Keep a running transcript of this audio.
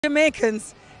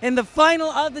Jamaicans in the final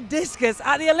of the discus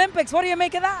at the Olympics. What do you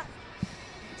make of that?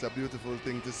 It's a beautiful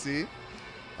thing to see,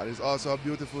 and it's also a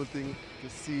beautiful thing to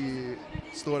see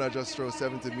Stona just throw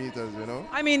 70 meters, you know?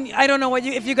 I mean, I don't know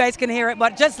if you guys can hear it,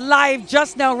 but just live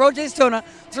just now, Roger Stona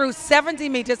threw 70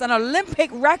 meters, an Olympic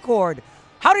record.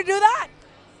 How did he do that?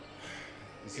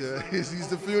 He's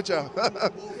the future.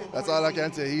 That's all I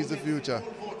can say. He's the future.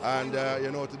 And,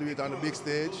 you know, to do it on the big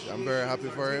stage, I'm very happy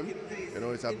for him. You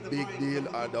know, it's a big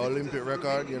deal at the Olympic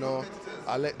record. You know,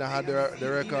 Aletna had the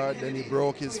record, then he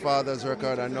broke his father's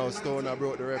record, and now Stona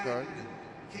broke the record.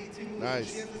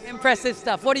 Nice. Impressive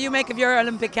stuff. What do you make of your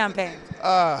Olympic campaign?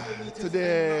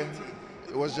 Today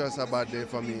it was just a bad day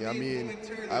for me. I mean,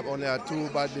 I've only had 2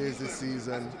 bad days this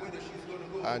season,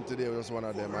 and today was one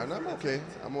of them. And I'm okay.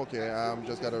 I'm okay. I'm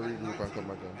just got to regroup and come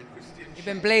back on. You've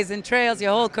been blazing trails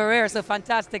your whole career, so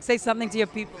fantastic. Say something to your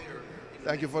people.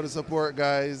 Thank you for the support,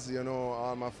 guys. You know,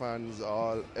 all my fans,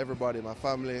 everybody, my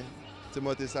family.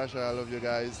 Timothy, Sasha, I love you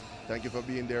guys. Thank you for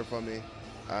being there for me.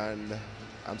 And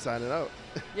I'm signing out.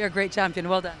 You're a great champion.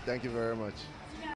 Well done. Thank you very much.